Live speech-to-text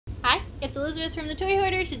it's Elizabeth from the Toy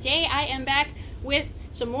Hoarder. Today I am back with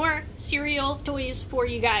some more cereal toys for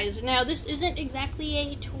you guys. Now this isn't exactly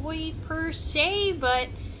a toy per se, but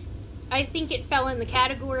I think it fell in the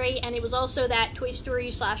category, and it was also that Toy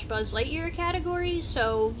Story / Buzz Lightyear category,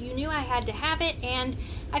 so you knew I had to have it, and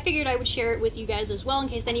I figured I would share it with you guys as well in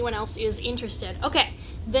case anyone else is interested. Okay,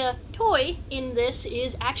 the toy in this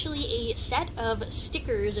is actually a set of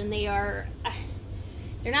stickers, and they are,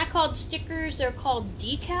 they're not called stickers, they're called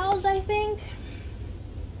decals, I think.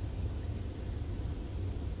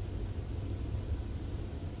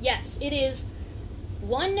 Yes, it is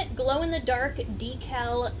one glow-in-the-dark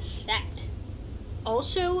decal set.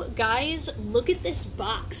 Also, guys, look at this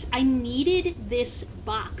box. I needed this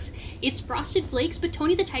box. It's Frosted Flakes, but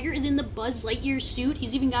Tony the Tiger is in the Buzz Lightyear suit.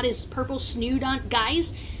 He's even got his purple snoot on.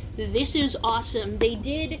 Guys, this is awesome. They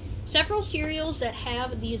did several cereals that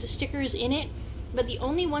have these stickers in it, but the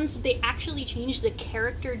only ones that they actually changed the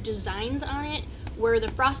character designs on it were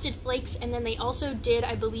the Frosted Flakes, and then they also did,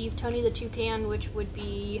 I believe, Tony the Toucan, which would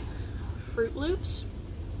be Fruit Loops.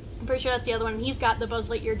 I'm pretty sure that's the other one. He's got the Buzz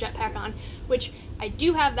Lightyear jetpack on, which I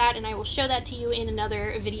do have that, and I will show that to you in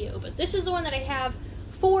another video. But this is the one that I have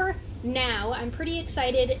for now. I'm pretty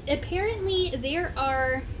excited. Apparently there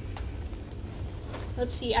are,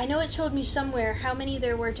 let's see, I know it showed me somewhere how many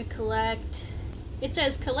there were to collect. It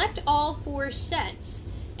says collect all 4 sets,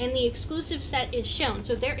 and the exclusive set is shown.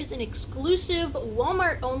 So there is an exclusive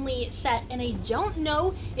Walmart only set, and I don't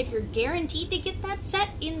know if you're guaranteed to get that set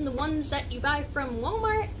in the ones that you buy from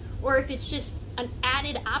Walmart, or if it's just an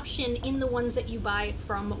added option in the ones that you buy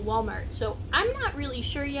from Walmart. So I'm not really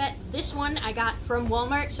sure yet. This one I got from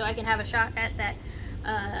Walmart, so I can have a shot at that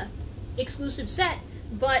exclusive set,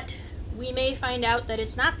 but we may find out that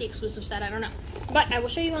it's not the exclusive set, I don't know. But I will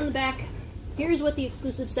show you on the back. Here's what the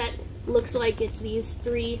exclusive set looks like. It's these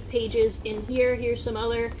 3 pages in here. Here's some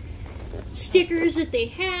other stickers that they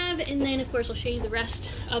have, and then of course I'll show you the rest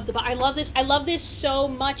of the box. I love this. I love this so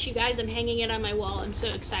much, you guys. I'm hanging it on my wall. I'm so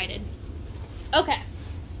excited. Okay.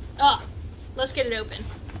 Let's get it open.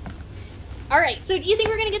 Alright, so do you think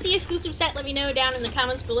we're gonna get the exclusive set? Let me know down in the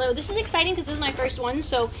comments below. This is exciting because this is my first one,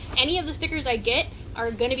 so any of the stickers I get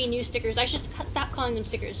are gonna be new stickers. I should stop calling them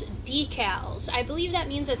stickers. Decals. I believe that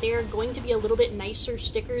means that they are going to be a little bit nicer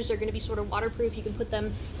stickers. They're gonna be sort of waterproof. You can put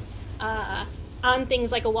them on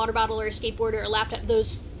things like a water bottle or a skateboard or a laptop.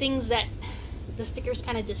 Those things that the stickers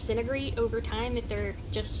kind of disintegrate over time if they're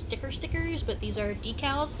just stickers, but these are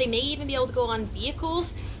decals. They may even be able to go on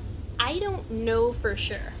vehicles. I don't know for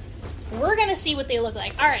sure. We're gonna see what they look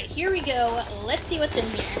like. All right, here we go. Let's see what's in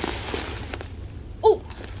here. Oh,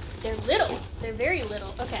 they're little. They're very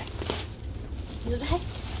little. Okay. This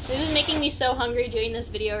is making me so hungry doing this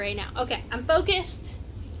video right now. Okay, I'm focused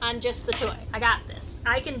on just the toy. I got this.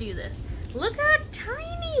 I can do this. Look how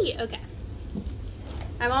tiny. Okay.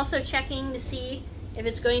 I'm also checking to see if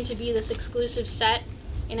it's going to be this exclusive set,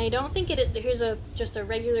 and I don't think it is. Here's just a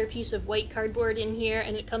regular piece of white cardboard in here,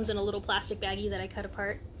 and it comes in a little plastic baggie that I cut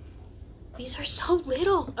apart. These are so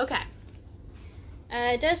little. Okay.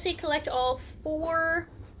 It does say collect all 4.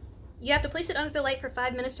 You have to place it under the light for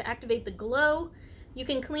 5 minutes to activate the glow. You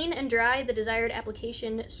can clean and dry the desired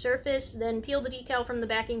application surface, then peel the decal from the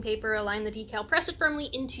backing paper, align the decal, press it firmly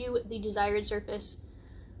into the desired surface.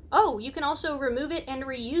 Oh, you can also remove it and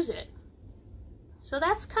reuse it. So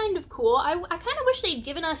that's kind of cool. I kind of wish they'd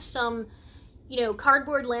given us some, you know,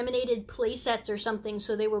 cardboard laminated play sets or something,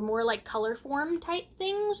 so they were more like color form type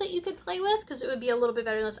things that you could play with, because it would be a little bit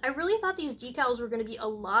better than this. I really thought these decals were going to be a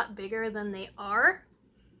lot bigger than they are.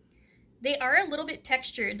 They are a little bit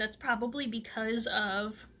textured. That's probably because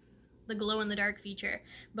of the glow-in-the-dark feature.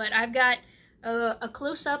 But I've got a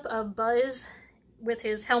close-up of Buzz with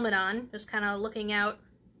his helmet on, just kind of looking out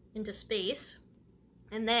into space.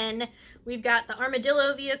 And then we've got the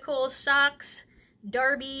Armadillo vehicle, Socks,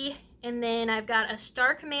 Darby, and then I've got a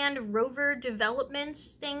Star Command rover developments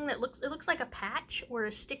thing that looks like a patch or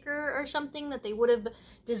a sticker or something that they would have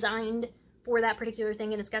designed for that particular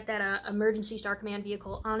thing, and it's got that emergency Star Command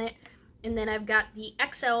vehicle on it. And then I've got the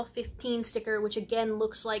XL-15 sticker, which again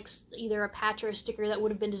looks like either a patch or a sticker that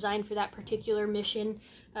would have been designed for that particular mission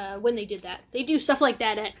when they did that. They do stuff like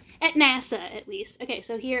that at NASA, at least. Okay,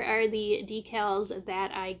 so here are the decals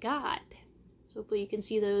that I got. So hopefully you can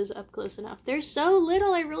see those up close enough. They're so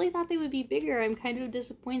little. I really thought they would be bigger. I'm kind of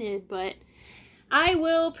disappointed, but I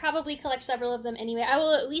will probably collect several of them anyway. I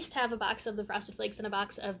will at least have a box of the Frosted Flakes and a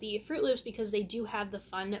box of the Fruit Loops because they do have the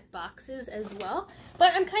fun boxes as well.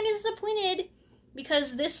 But I'm kind of disappointed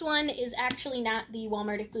because this one is actually not the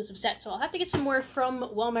Walmart exclusive set, so I'll have to get some more from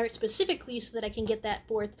Walmart specifically so that I can get that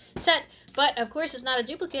 4th set. But of course it's not a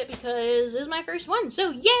duplicate because this is my first one,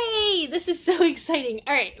 so yay! This is so exciting.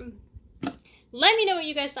 Alright, let me know what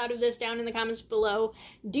you guys thought of this down in the comments below.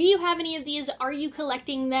 Do you have any of these? Are you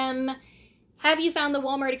collecting them? Have you found the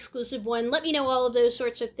Walmart exclusive one? Let me know all of those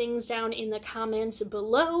sorts of things down in the comments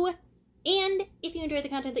below. And if you enjoyed the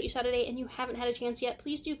content that you saw today and you haven't had a chance yet,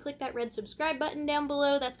 please do click that red subscribe button down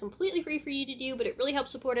below. That's completely free for you to do, but it really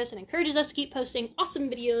helps support us and encourages us to keep posting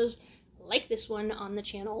awesome videos like this one on the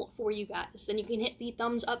channel for you guys. Then you can hit the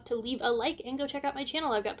thumbs up to leave a like and go check out my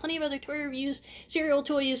channel. I've got plenty of other toy reviews, cereal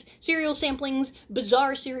toys, cereal samplings,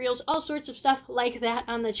 bizarre cereals, all sorts of stuff like that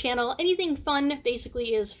on the channel. Anything fun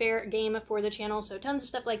basically is fair game for the channel, so tons of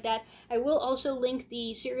stuff like that. I will also link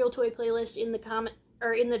the cereal toy playlist in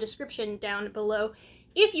the description down below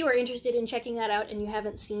if you are interested in checking that out and you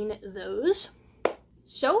haven't seen those.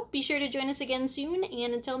 So be sure to join us again soon,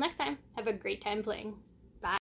 and until next time, have a great time playing.